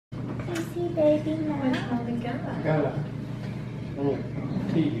baby Max. Got a little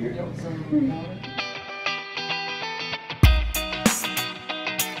tea here.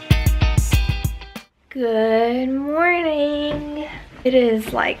 Good morning. It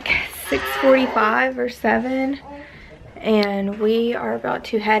is like 6:45 or 7 and we are about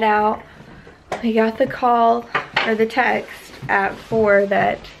to head out. We got the call or the text at 4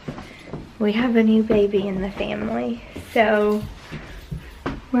 that we have a new baby in the family. So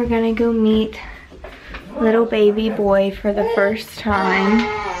we're gonna go meet little baby boy for the first time.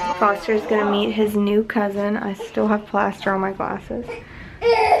 Foster's gonna meet his new cousin. I still have plaster on my glasses.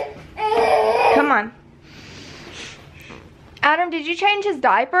 Come on. Adam, did you change his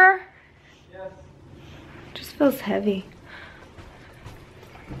diaper? Yes. Just feels heavy.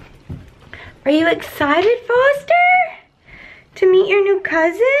 Are you excited, Foster? To meet your new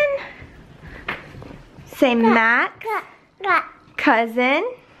cousin? Say Max. Cousin.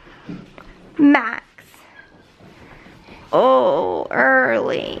 Max. Oh,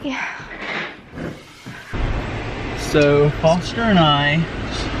 early. So Foster and I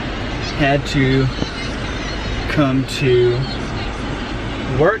had to come to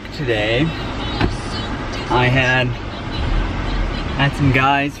work today. I had some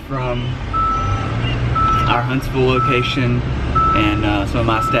guys from our Huntsville location and some of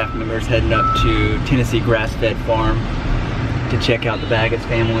my staff members heading up to Tennessee Grass-Fed Farm to check out the Baggett's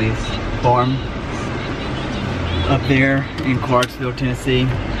family's farm up there in Clarksville, Tennessee.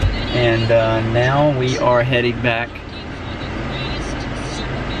 And now we are heading back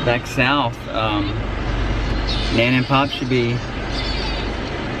south. Nan and Pop should be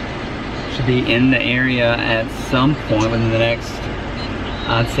in the area at some point within the next,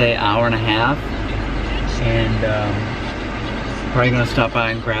 I'd say, hour and a half. And probably gonna stop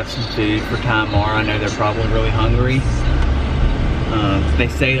by and grab some food for Ty and Mara. I know they're probably really hungry. They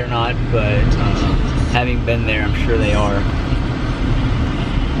say they're not, but having been there, I'm sure they are.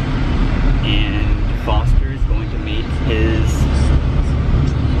 And Foster is going to meet his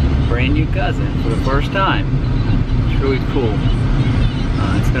brand new cousin for the first time. It's really cool.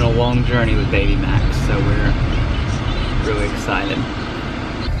 It's been a long journey with baby Max, so we're really excited.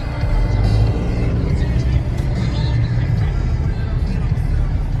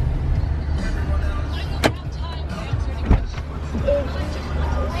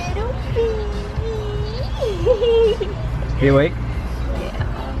 You awake? Yeah.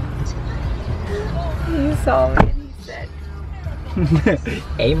 He saw me and he said,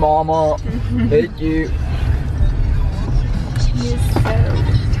 "Hey mama, thank you." he's so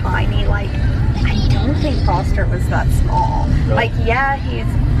tiny. Like, I don't think Foster was that small. Really? Like, yeah,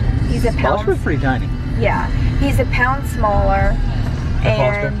 he's a pound. Foster's pretty tiny. Yeah, he's a pound smaller,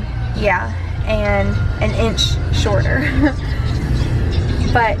 and yeah, and an inch shorter.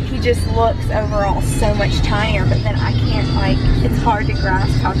 But he just looks overall so much tinier. But then I can't, like, it's hard to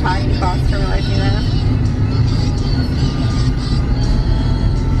grasp how tiny Foster was, you know.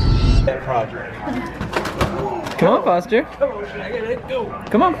 That project. Come on, Foster. Come on, Shaggy, let's go.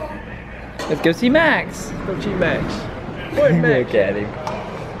 Come on. Let's go see Max. Go see Max. Where's Max? Look at him.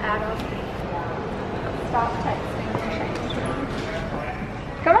 Adam, stop texting.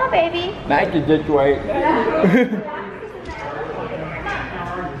 Come on, baby. Max is this way.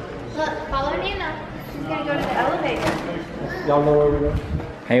 Look, follow Nana. She's gonna go to the elevator. Y'all know where we're going?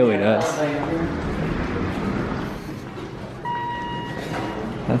 Haley does.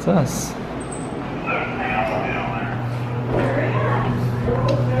 That's us.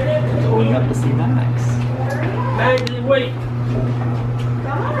 Going up to see Max. Maggie, wait.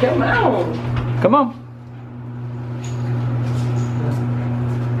 Come on. Come on.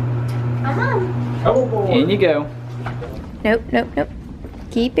 Come on. Come on, boy. In you go. Nope, nope, nope.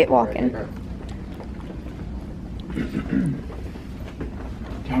 Keep it walking.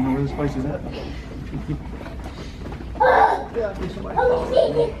 Y'all know where this place is at?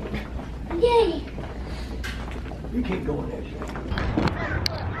 You can't go in there.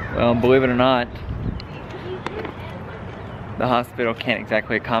 Well, believe it or not, the hospital can't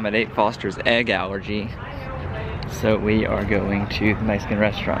exactly accommodate Foster's egg allergy. So we are going to the Mexican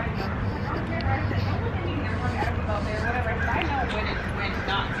restaurant.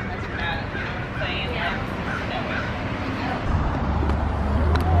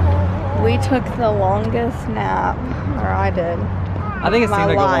 We took the longest nap, or I did. I think it seemed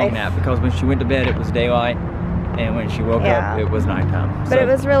like a long life. nap because when she went to bed it was daylight and when she woke Yeah. up it was nighttime. But it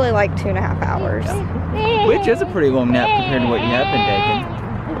was really like 2.5 hours. Which is a pretty long nap compared to what you have been taking.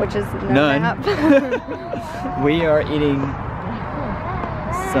 Which is no None. nap. We are eating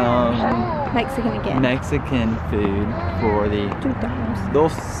some Mexican again. Mexican food for the $2.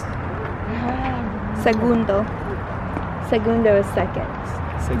 dos Segundo. Segundo is second.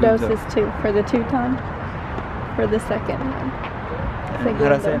 Segundo. Dos is 2 for the 2 time. For the second one. How do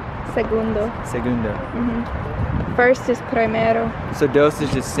I say it? Segundo. Segundo. First is primero. So dos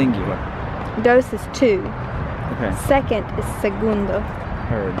is just singular. Dos is 2. Okay. Second is segundo.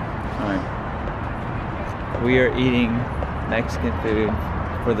 Heard. Alright. We are eating Mexican food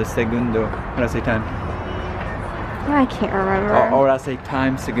for the segundo. How do I say time? I can't remember. Or would I say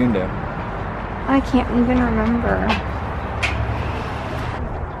time segundo? I can't even remember.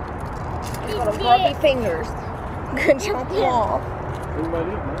 Barbie fingers. Good job, Paul.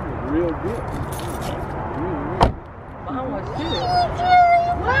 Real good. Mine was too.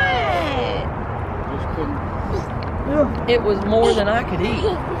 What? Just couldn't. It was more than I could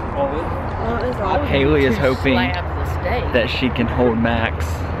eat. Haley is Two hoping slabs of steak. that she can hold Max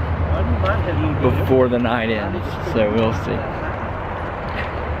before the night ends. So we'll see.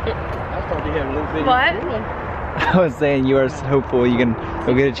 What? I was saying you are hopeful you can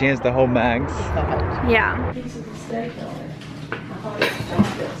go get a chance to hold Max. Yeah.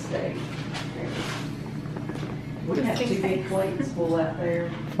 We have 2 big plates full out there.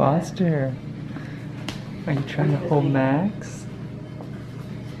 Foster, are you trying to hold Max?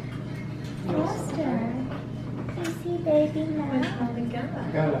 Foster. I see baby now.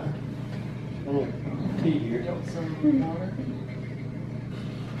 Got a little tea here.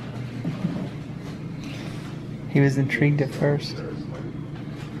 He was intrigued at first.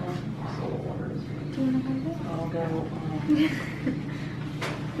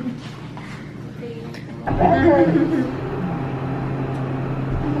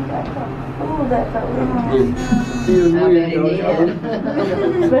 Oh, that felt Feels weird, don't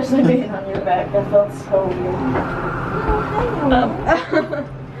it? Especially being on your back, that felt so weird.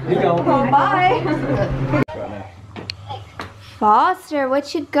 You go. bye. Foster,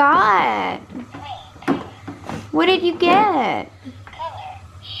 what you got? What did you get?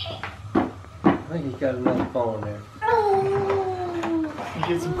 I think he's got another phone there. You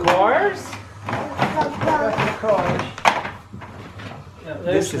get some cars?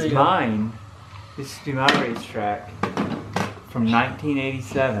 This is mine. This is my racetrack from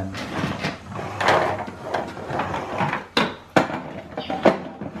 1987.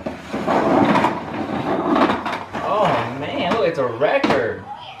 Oh man, look, it's a record.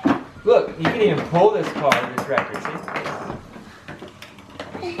 Look, you can even pull this car with this record.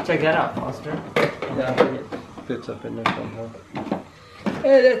 See? Check that out, Foster. Yeah, I think it fits up in there somehow.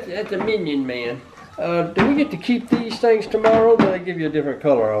 Hey, that's a Minion Man. Do we get to keep these things tomorrow? Or do they give you a different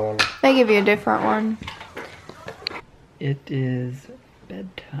color? I wonder. They give you a different one. It is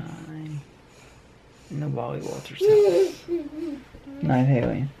bedtime in the Wally Walters house. Night,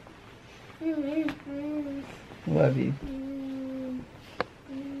 Haley. Love you.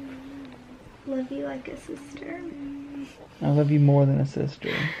 Love you like a sister. I love you more than a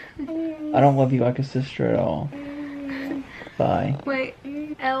sister. I don't love you like a sister at all. Bye. Wait,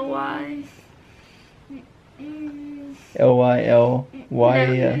 L-Y.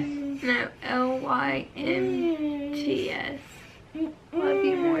 L-Y-L-Y-S. No, L-Y-M-T-S. Love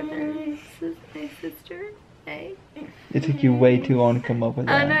you more than a sister. A. It took you way too long to come up with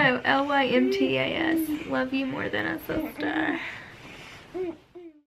that. I know, L-Y-M-T-A-S. Love you more than a sister.